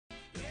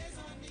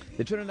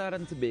The Trinidad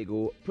and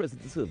Tobago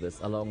Prison Service,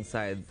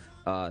 alongside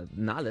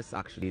NALIS,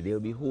 actually, they'll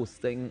be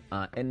hosting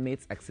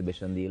Inmates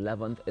exhibition, the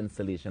 11th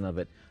installation of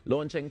it,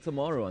 launching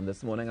tomorrow. And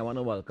this morning, I want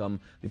to welcome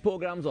the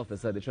programs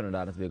officer at the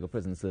Trinidad and Tobago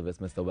Prison Service,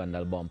 Mr.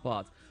 Wendell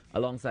Bompart,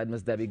 alongside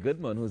Ms. Debbie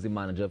Goodman, who's the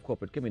manager of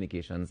corporate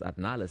communications at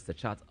NALIS, to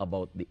chat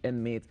about the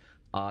Inmate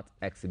Art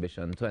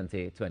Exhibition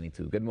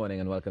 2022. Good morning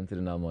and welcome to the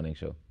Now Morning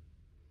Show.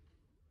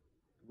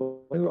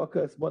 Morning,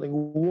 Rockers. Morning.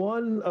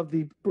 One of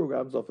the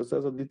programs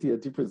officers of the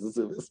TNT Prison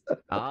Service.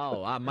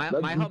 Oh,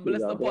 my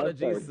humblest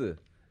apologies, sir.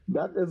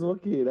 That is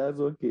okay. That's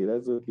okay.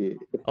 That's okay.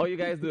 How are you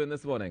guys doing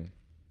this morning?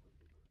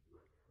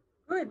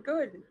 Good,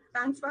 good.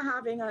 Thanks for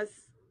having us.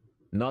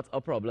 Not a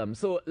problem.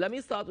 So let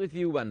me start with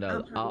you,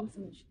 Wendell.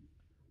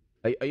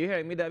 Are you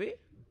hearing me, Debbie?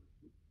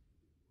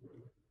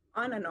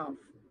 On and off.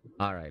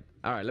 All right.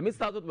 Let me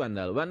start with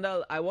Wendell.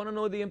 Wendell, I want to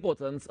know the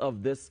importance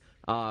of this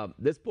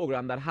this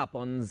program that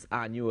happens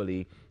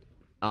annually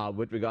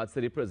with regards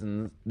to the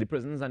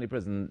prisons and the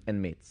prison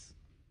inmates.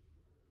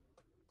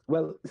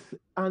 Well,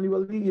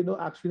 annually,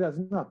 actually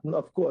doesn't happen,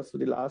 of course, for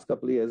the last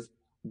couple of years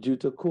due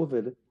to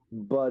COVID.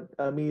 But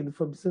I mean,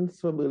 from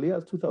early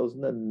as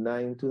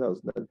 2009,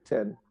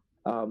 2010,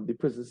 the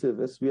prison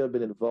service, we have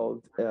been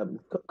involved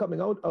coming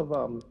out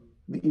of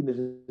the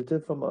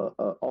initiative from an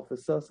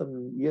officer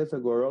some years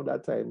ago around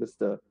that time,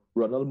 Mr.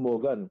 Ronald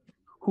Morgan,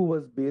 who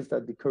was based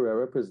at the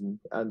Carrera prison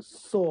and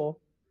saw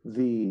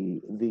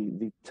the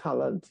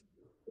talent,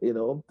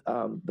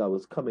 that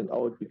was coming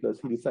out, because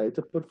he decided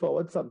to put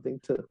forward something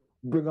to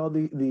bring out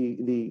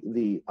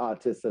the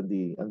artists and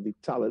the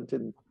talent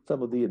in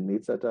some of the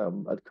inmates at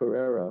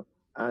Carrera.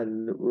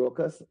 And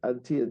Rocus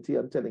and TNT,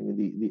 I'm telling you,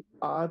 the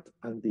art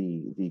and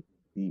the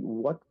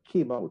what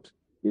came out,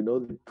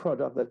 the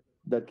product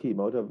that came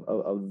out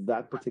of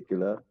that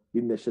particular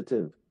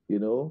initiative,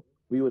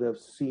 we would have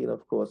seen,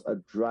 of course, a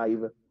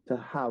drive to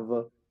have,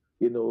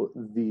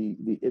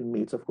 the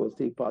inmates, of course,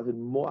 take part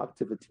in more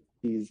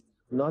activities,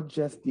 not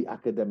just the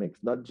academics,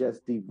 not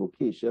just the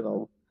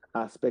vocational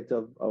aspect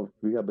of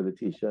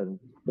rehabilitation,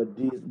 but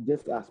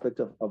this aspect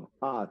of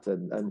art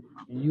and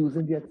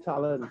using their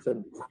talents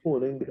and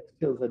holding their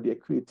skills and their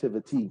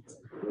creativity,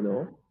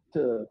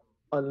 to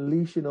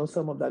unleash,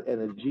 some of that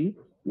energy,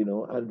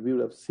 and we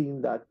would have seen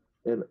that,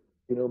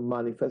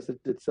 manifested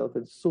itself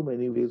in so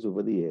many ways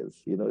over the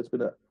years. It's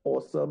been an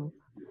awesome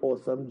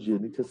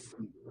journey to see.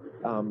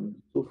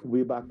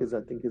 Way back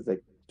I think it's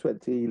like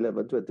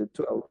 2011,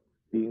 2012,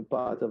 being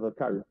part of a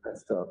Caribbean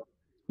Festa,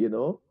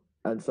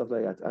 and stuff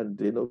like that.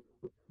 And,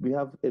 we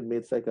have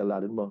inmates like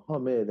Aladdin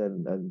Muhammad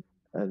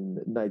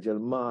and Nigel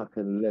Mark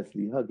and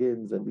Leslie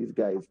Huggins and these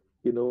guys,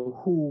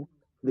 who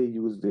they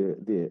use their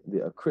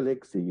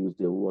acrylics, they use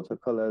their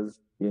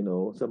watercolors,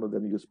 some of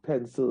them use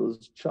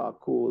pencils,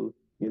 charcoal,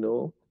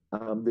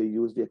 they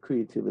use their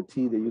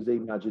creativity, they use their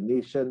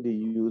imagination, they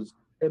use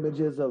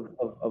images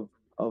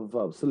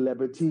of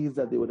celebrities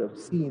that they would have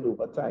seen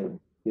over time,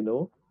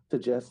 to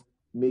just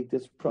make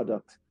this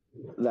product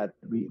that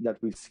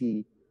we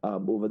see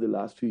over the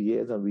last few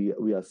years and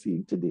we are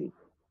seeing today.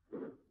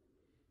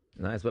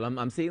 Nice. Well,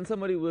 I'm seeing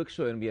some of the work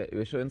showing.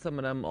 We're showing some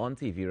of them on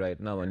TV right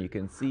now, and you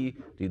can see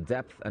the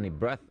depth and the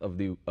breadth of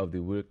the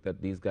work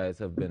that these guys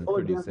have been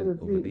producing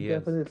over the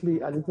years.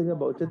 Definitely. And the thing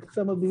about it,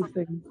 some of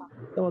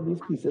these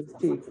pieces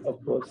take,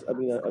 of course,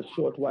 a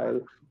short while.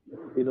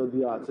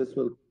 The artists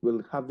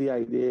will have the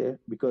idea,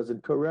 because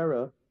in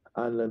Carrera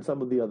and in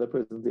some of the other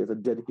prisons, there's a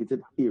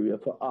dedicated area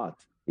for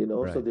art.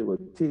 Right. So they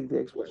would take the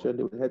expression,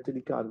 they would head to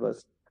the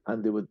canvas,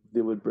 and they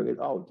would bring it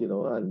out,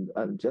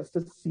 and just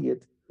to see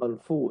it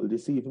unfold. You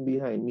see even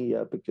behind me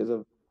pictures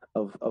of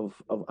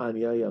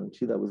Anya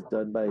Yangchi that was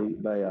done by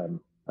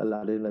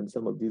Aladdin and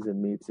some of these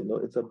inmates.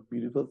 It's a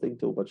beautiful thing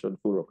to watch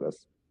unfold,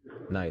 Rockus.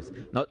 Nice.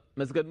 Now,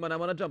 Ms. Goodman, I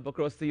want to jump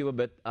across to you a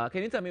bit.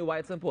 Can you tell me why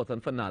it's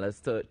important for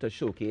NALIS to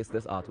showcase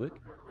this artwork?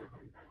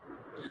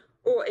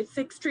 Oh, it's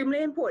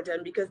extremely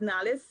important because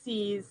NALIS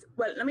sees,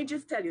 well, let me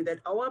just tell you that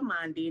our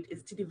mandate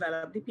is to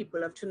develop the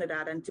people of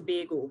Trinidad and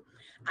Tobago.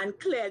 And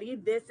clearly,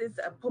 this is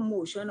a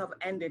promotion of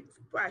and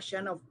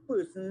expression of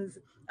persons'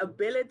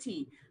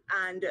 ability.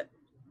 And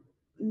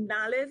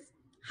NALIS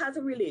has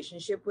a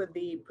relationship with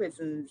the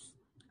prisons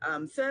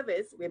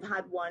service. We've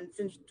had one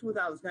since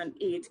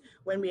 2008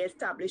 when we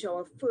established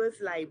our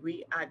first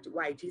library at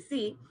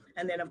YTC.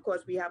 And then, of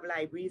course, we have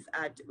libraries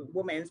at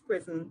Women's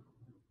Prison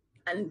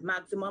and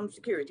maximum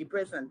security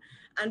prison.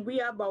 And we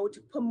are about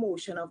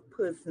promotion of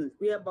persons.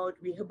 We are about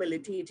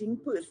rehabilitating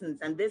persons.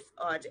 And this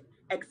art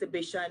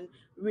exhibition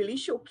really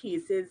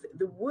showcases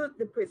the work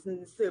the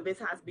prison service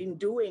has been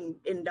doing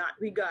in that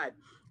regard.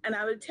 And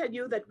I will tell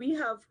you that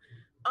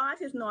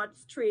art is not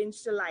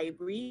strange to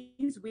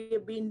libraries. We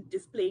have been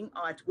displaying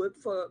artwork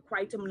for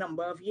quite a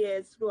number of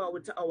years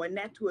throughout our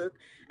network.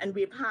 And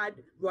we've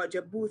had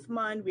Roger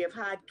Boothman, we have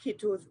had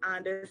Kitos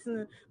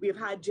Anderson, we've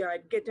had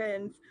Jared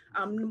Gittins,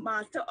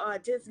 master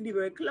artist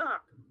Leroy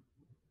Clark.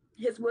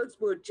 His works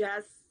were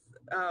just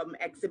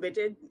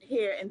exhibited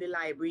here in the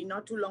library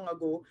not too long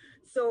ago.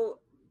 So,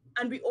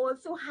 and we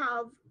also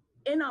have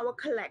in our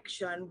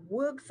collection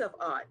works of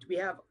art. We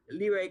have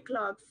Leroy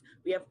Clark's,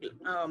 we have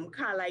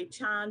Carly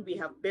Chan, we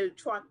have Bill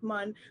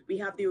Trotman, we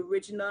have the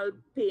original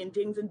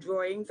paintings and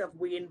drawings of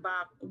Wayne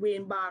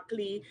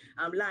Barkley,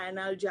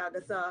 Lionel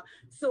Jagasa.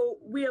 So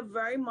we are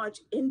very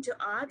much into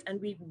art,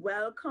 and we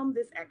welcome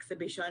this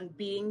exhibition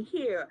being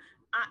here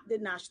at the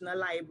National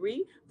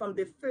Library from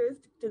the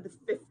 1st to the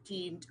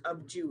 15th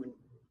of June.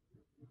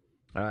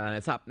 And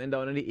it's happening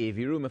down in the AV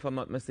room, if I'm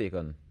not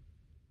mistaken.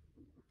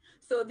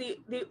 So the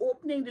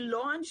opening, the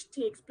launch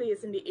takes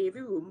place in the AV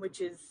room, which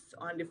is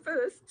on the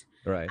 1st.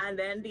 Right. And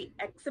then the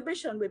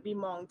exhibition will be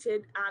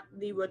mounted at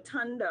the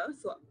rotunda,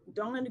 so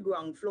down on the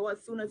ground floor.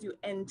 As soon as you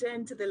enter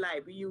into the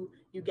library,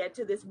 you get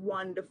to this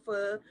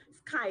wonderful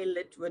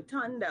skylit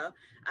rotunda,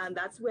 and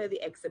that's where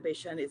the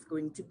exhibition is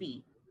going to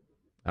be.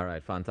 All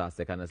right,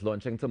 fantastic. And it's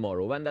launching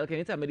tomorrow. Wendell, can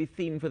you tell me the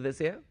theme for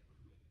this year?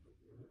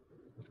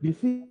 The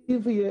theme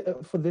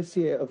for this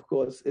year, of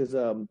course, is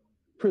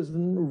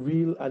prison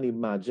real and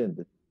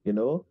imagined. You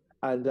know,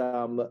 and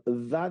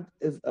that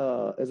is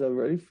a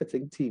very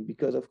fitting theme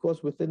because, of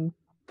course, within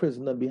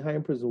prison and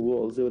behind prison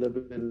walls, there would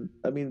have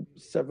been,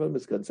 several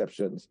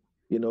misconceptions,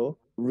 you know,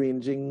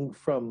 ranging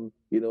from,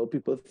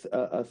 people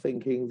are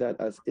thinking that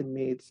as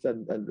inmates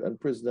and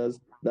prisoners,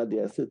 that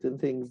there are certain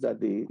things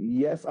that they,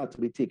 yes, are to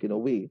be taken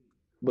away,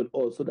 but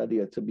also that they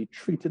are to be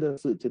treated a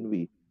certain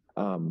way.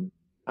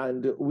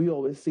 And we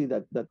always say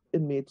that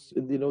inmates,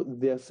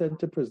 they are sent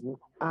to prison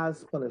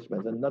as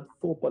punishment and not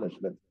for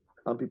punishment.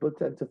 And people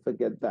tend to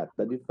forget that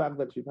the fact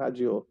that you've had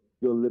your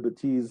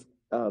liberties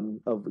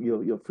of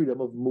your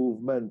freedom of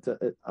movement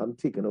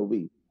taken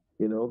away,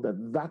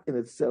 that in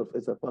itself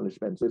is a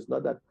punishment. So it's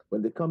not that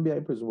when they come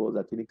behind prison walls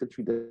that you need to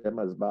treat them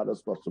as bad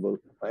as possible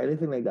or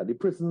anything like that. The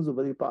prisons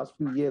over the past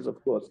few years,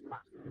 of course,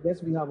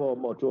 yes, we have our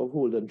motto of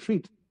hold and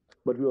treat,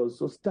 but we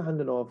also stand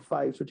on our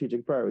 5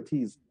 strategic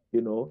priorities,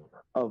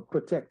 of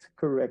protect,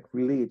 correct,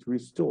 relate,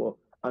 restore,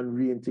 and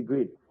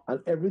reintegrate. And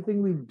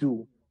everything we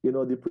do,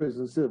 the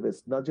prison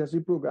service, not just the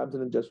programs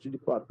in the justice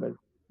department,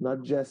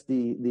 not just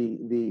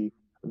the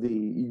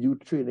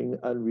youth training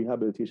and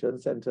rehabilitation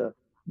center,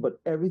 but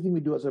everything we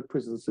do as a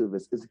prison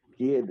service is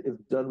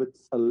done with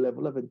a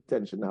level of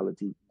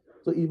intentionality.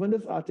 So even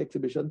this art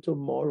exhibition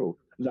tomorrow,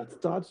 that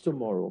starts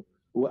tomorrow,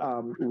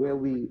 where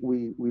we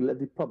let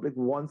the public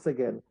once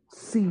again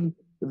see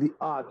the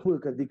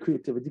artwork and the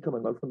creativity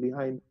coming out from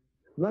behind,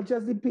 not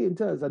just the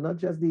painters and not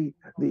just the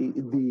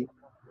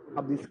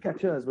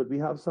sketchers, but we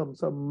have some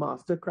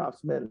master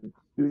craftsmen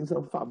doing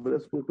some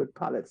fabulous work with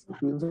palettes,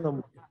 doing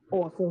some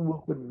awesome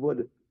work with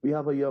wood. We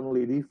have a young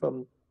lady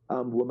from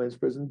women's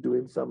prison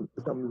doing some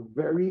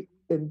very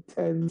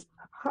intense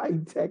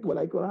high-tech, what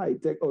I call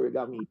high-tech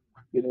origami.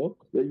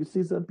 Where you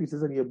see some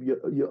pieces and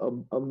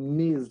you're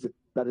amazed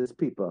that it's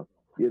paper.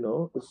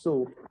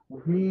 So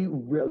we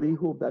really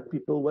hope that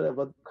people,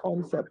 whatever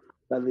concept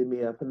that they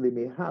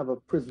may have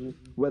of prison,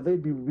 whether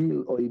it be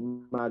real or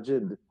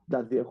imagined,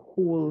 that their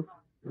whole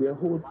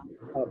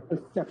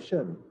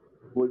perception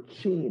will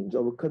change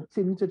or will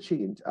continue to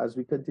change as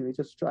we continue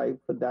to strive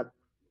for that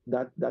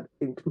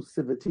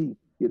inclusivity,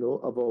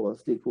 of our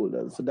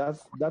stakeholders. So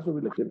that's what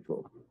we're looking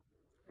for.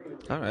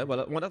 All right.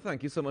 Well, I want to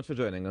thank you so much for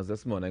joining us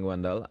this morning,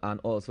 Wendell, and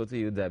also to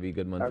you, Debbie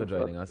Goodman, for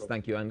joining us.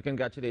 Thank you, and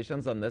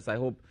congratulations on this. I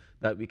hope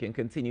that we can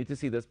continue to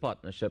see this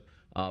partnership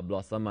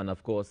blossom, and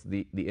of course,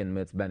 the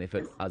inmates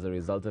benefit as a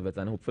result of it,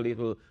 and hopefully it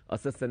will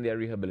assist in their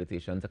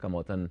rehabilitation to come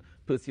out and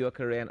pursue a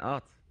career in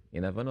art.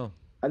 You never know.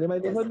 And you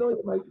might never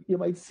know. You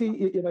might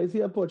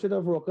see a portrait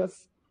of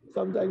Raucus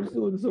sometime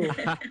soon. So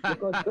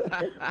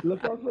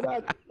look out for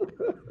that.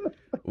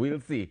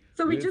 We'll see.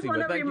 So we just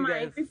want to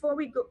remind before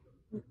we go,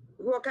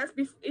 Raucus,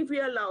 if we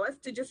allow us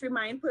to just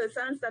remind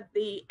persons that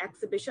the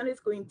exhibition is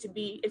going to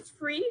be, it's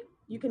free.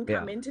 You can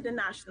come into the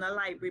National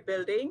Library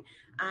building,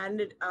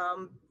 and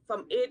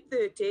from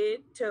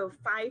 8:30 to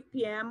 5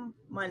 p.m.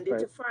 Monday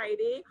to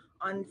Friday.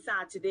 On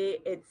Saturday,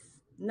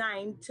 it's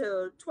 9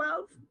 to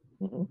 12.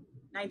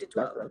 9 to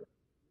 12. Right.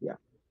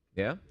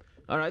 Yeah.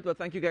 All right. Well,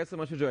 thank you guys so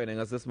much for joining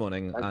us this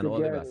morning, and all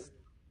the best.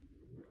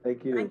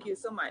 Thank you. Thank you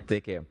so much.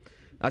 Take care.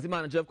 As the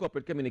manager of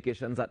corporate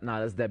communications at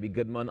NALIS, Debbie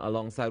Goodman,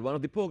 alongside one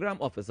of the program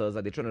officers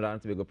at the Trinidad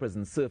and Tobago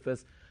Prison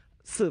Service,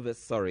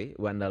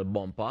 Wendell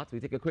Bompart. We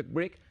take a quick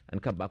break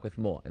and come back with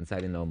more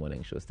inside the Now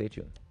Morning Show. Stay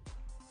tuned.